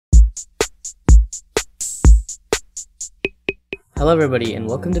Hello everybody and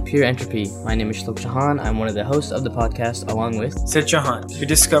welcome to Pure Entropy. My name is Shlok Chauhan. I'm one of the hosts of the podcast along with Sid Chauhan. We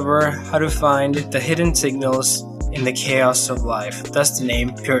discover how to find the hidden signals in the chaos of life. Thus the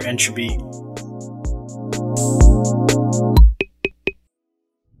name Pure Entropy.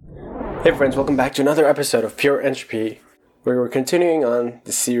 Hey friends, welcome back to another episode of Pure Entropy, where we're continuing on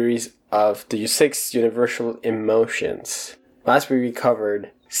the series of the 6 universal emotions. Last week we covered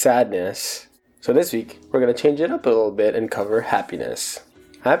sadness, so this week we're going to change it up a little bit and cover happiness.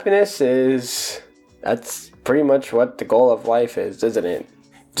 That's pretty much what the goal of life is, isn't it?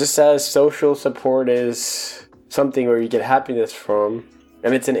 Just as social support is something where you get happiness from,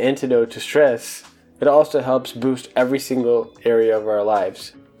 and it's an antidote to stress, it also helps boost every single area of our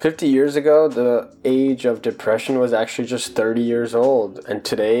lives. 50 years ago, the age of depression was actually just 30 years old, and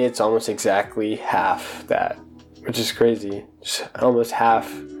today it's almost exactly half that, which is crazy. Just almost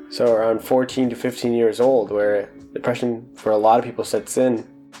half. So around 14 to 15 years old, where depression for a lot of people sets in.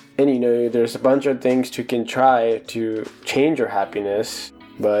 And there's a bunch of things you can try to change your happiness,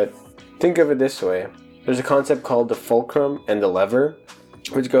 but think of it this way. There's a concept called the fulcrum and the lever,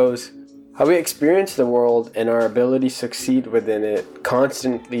 which goes, how we experience the world and our ability to succeed within it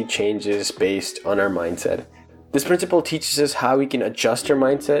constantly changes based on our mindset. This principle teaches us how we can adjust our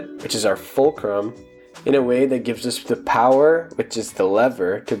mindset, which is our fulcrum, in a way that gives us the power, which is the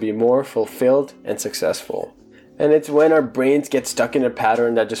lever, to be more fulfilled and successful. And it's when our brains get stuck in a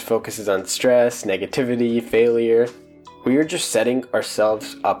pattern that just focuses on stress, negativity, failure, we are just setting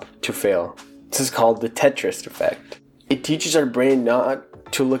ourselves up to fail. This is called the Tetris effect. It teaches our brain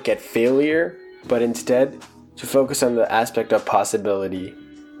not to look at failure, but instead to focus on the aspect of possibility.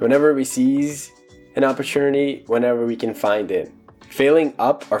 Whenever we seize an opportunity, whenever we can find it. Failing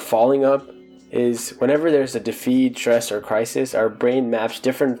up or falling up is whenever there's a defeat, stress, or crisis, our brain maps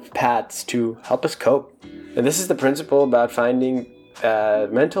different paths to help us cope. And this is the principle about finding a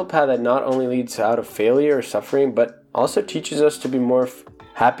mental path that not only leads out of failure or suffering, but also teaches us to be more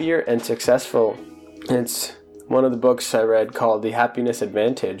happier and successful. And it's one of the books I read called The Happiness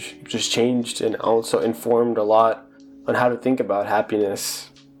Advantage, which has changed and also informed a lot on how to think about happiness.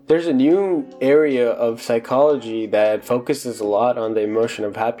 There's a new area of psychology that focuses a lot on the emotion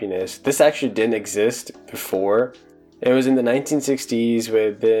of happiness. This actually didn't exist before. It was in the 1960s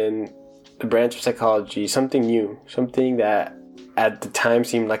within the branch of psychology, something new, something that at the time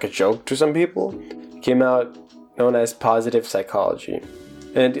seemed like a joke to some people, came out known as positive psychology.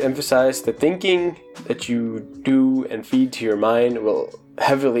 And it emphasized the thinking that you do and feed to your mind will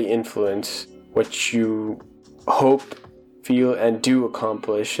heavily influence what you hope, feel, and do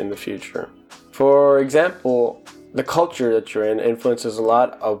accomplish in the future. For example, the culture that you're in influences a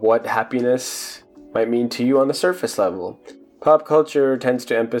lot of what happiness might mean to you on the surface level. Pop culture tends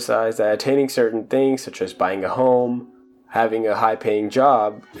to emphasize that attaining certain things, such as buying a home, having a high-paying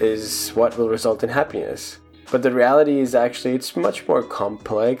job, is what will result in happiness. But the reality is actually it's much more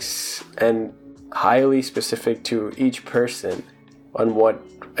complex and highly specific to each person on what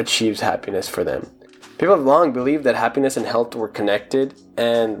achieves happiness for them. People have long believed that happiness and health were connected,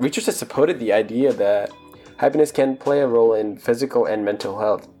 and research has supported the idea that happiness can play a role in physical and mental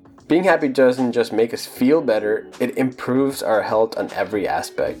health. Being happy doesn't just make us feel better, it improves our health on every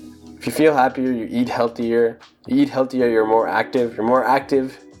aspect. If you feel happier, you eat healthier. You're more active.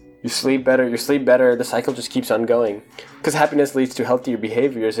 You sleep better, the cycle just keeps on going. Because happiness leads to healthier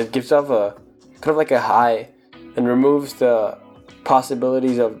behaviors, it gives off a kind of like a high and removes the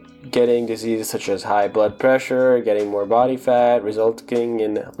possibilities of getting diseases such as high blood pressure, getting more body fat, resulting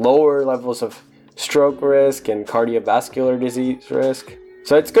in lower levels of stroke risk and cardiovascular disease risk.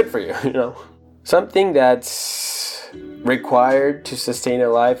 So it's good for you, Something that's required to sustain a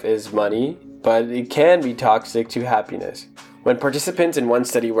life is money, but it can be toxic to happiness. When participants in one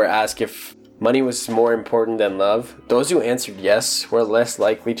study were asked if money was more important than love, those who answered yes were less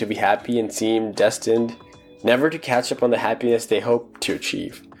likely to be happy and seemed destined never to catch up on the happiness they hoped to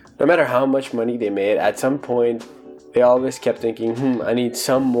achieve. No matter how much money they made, at some point, they always kept thinking, I need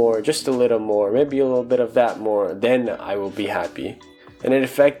some more, just a little more, maybe a little bit of that more, then I will be happy. And it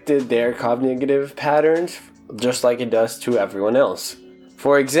affected their cognitive patterns just like it does to everyone else.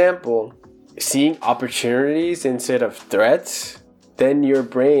 For example, seeing opportunities instead of threats, then your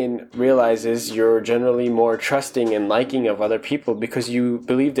brain realizes you're generally more trusting and liking of other people because you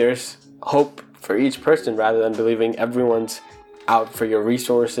believe there's hope for each person rather than believing everyone's out for your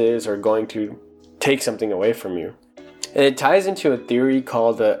resources or going to take something away from you. And it ties into a theory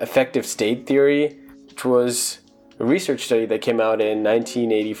called the affective state theory, which was a research study that came out in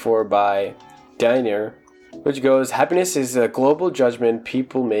 1984 by Diner, which goes, happiness is a global judgment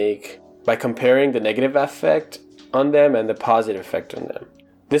people make by comparing the negative affect on them and the positive effect on them.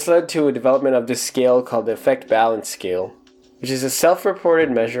 This led to a development of this scale called the Effect Balance Scale, which is a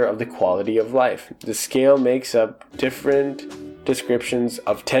self-reported measure of the quality of life. The scale makes up different descriptions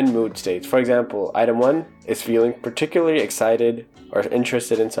of 10 mood states. For example, item 1 is feeling particularly excited or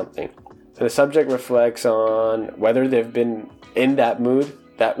interested in something. And the subject reflects on whether they've been in that mood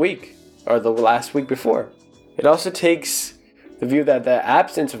that week or the last week before. It also takes the view that the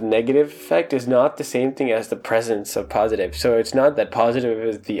absence of negative effect is not the same thing as the presence of positive. So it's not that positive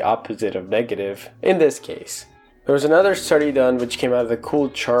is the opposite of negative in this case. There was another study done which came out of the cool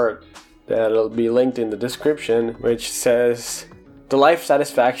chart that'll be linked in the description, which says the life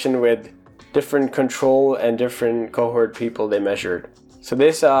satisfaction with different control and different cohort people they measured. So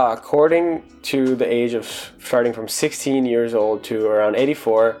this, according to the age of starting from 16 years old to around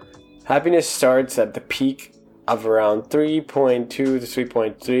 84, happiness starts at the peak of around 3.2 to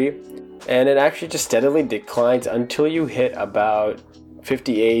 3.3, and it actually just steadily declines until you hit about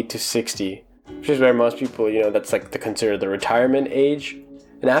 58 to 60, which is where most people, that's like considered the retirement age.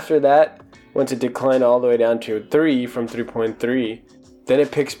 And after that, once it declined all the way down to 3 from 3.3, then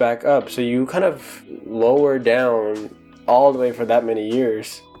it picks back up. So you kind of lower down all the way for that many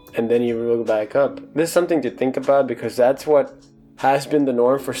years, and then you will back up. This is something to think about because that's what has been the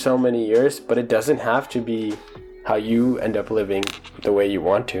norm for so many years, but it doesn't have to be how you end up living the way you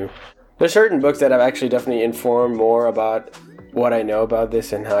want to. There's certain books that have actually definitely informed more about what I know about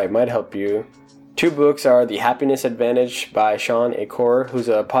this and how it might help you. 2 books are The Happiness Advantage by Shawn Achor, who's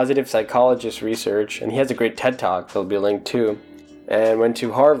a positive psychologist research, and he has a great TED Talk that'll be linked too, and went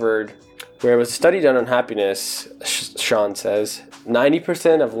to Harvard, where it was a study done on happiness. Shawn says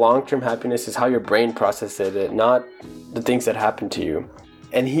 90% of long-term happiness is how your brain processes it, not the things that happen to you.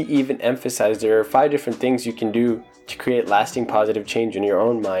 And he even emphasized there are 5 different things you can do to create lasting positive change in your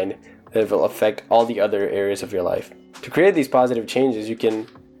own mind that will affect all the other areas of your life. To create these positive changes, you can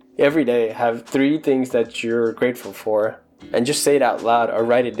every day have 3 things that you're grateful for and just say it out loud or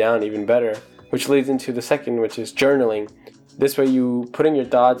write it down, even better, which leads into the second, which is journaling. This way you putting your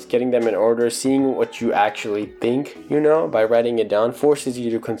thoughts, getting them in order, seeing what you actually think, by writing it down, forces you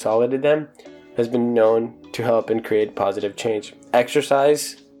to consolidate them, has been known to help and create positive change.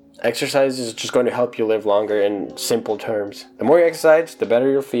 Exercise is just going to help you live longer in simple terms. The more you exercise, the better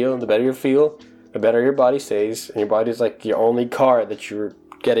you'll feel. The better you feel, the better your body stays. And your body is like your only car that you're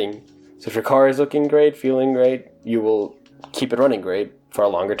getting. So if your car is looking great, feeling great, you will keep it running great for a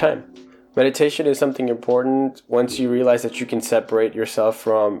longer time. Meditation is something important once you realize that you can separate yourself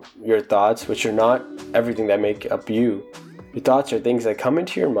from your thoughts, which are not everything that make up you. Your thoughts are things that come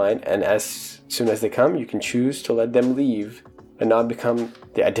into your mind, and as soon as they come, you can choose to let them leave and not become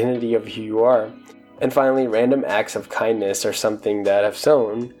the identity of who you are. And finally, random acts of kindness are something that have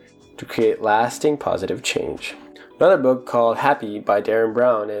shown to create lasting positive change. Another book called Happy by Darren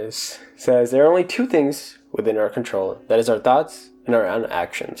Brown says there are only 2 things within our control. That is our thoughts and our own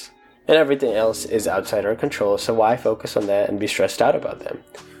actions. And everything else is outside our control, so why focus on that and be stressed out about them?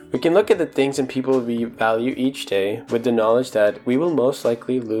 We can look at the things and people we value each day with the knowledge that we will most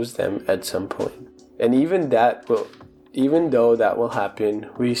likely lose them at some point. And even though that will happen,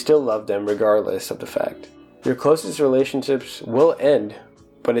 we still love them regardless of the fact. Your closest relationships will end,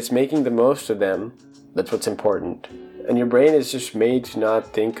 but it's making the most of them that's what's important. And your brain is just made to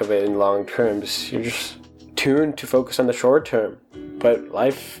not think of it in long terms. You're just tuned to focus on the short term. But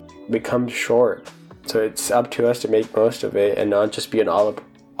life becomes short. So it's up to us to make most of it and not just be an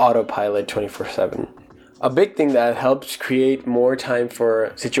autopilot 24/7. A big thing that helps create more time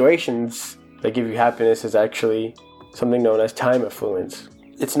for situations that give you happiness is actually something known as time affluence.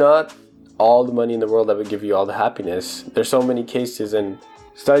 It's not all the money in the world that would give you all the happiness. There's so many cases and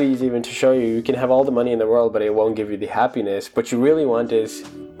studies even to show you can have all the money in the world, but it won't give you the happiness. What you really want is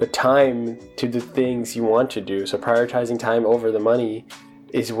the time to the things you want to do. So prioritizing time over the money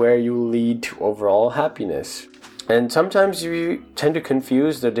is where you lead to overall happiness. And sometimes you tend to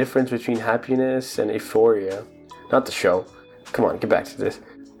confuse the difference between happiness and euphoria. Not the show. Come on, get back to this.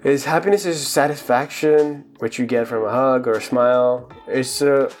 Happiness is satisfaction, which you get from a hug or a smile. It's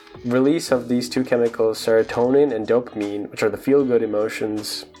a release of these 2 chemicals, serotonin and dopamine, which are the feel-good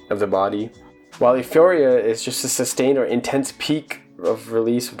emotions of the body. While euphoria is just a sustained or intense peak of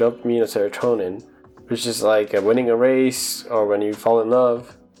release of dopamine or serotonin, which is like winning a race or when you fall in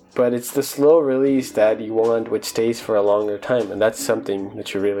love. But it's the slow release that you want, which stays for a longer time, and that's something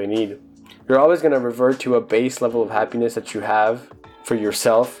that you really need. You're always going to revert to a base level of happiness that you have for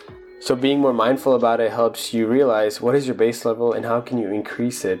yourself. So being more mindful about it helps you realize what is your base level and how can you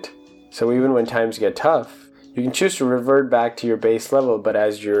increase it. So even when times get tough, you can choose to revert back to your base level, but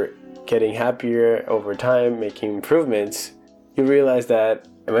as you're getting happier over time, making improvements, you realize that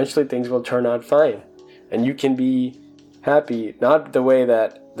eventually things will turn out fine. And you can be happy, not the way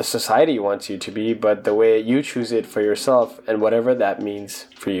that the society wants you to be, but the way you choose it for yourself and whatever that means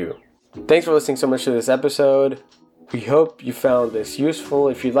for you. Thanks for listening so much to this episode. We hope you found this useful.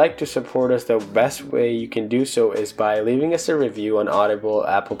 If you'd like to support us, the best way you can do so is by leaving us a review on Audible,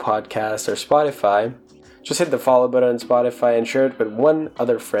 Apple Podcasts, or Spotify. Just hit the follow button on Spotify and share it with one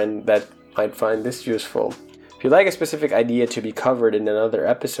other friend that might find this useful. If you'd like a specific idea to be covered in another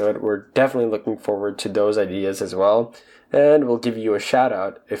episode, we're definitely looking forward to those ideas as well, and we'll give you a shout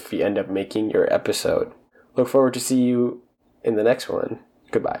out if we end up making your episode. Look forward to see you in the next one.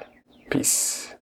 Goodbye. Peace.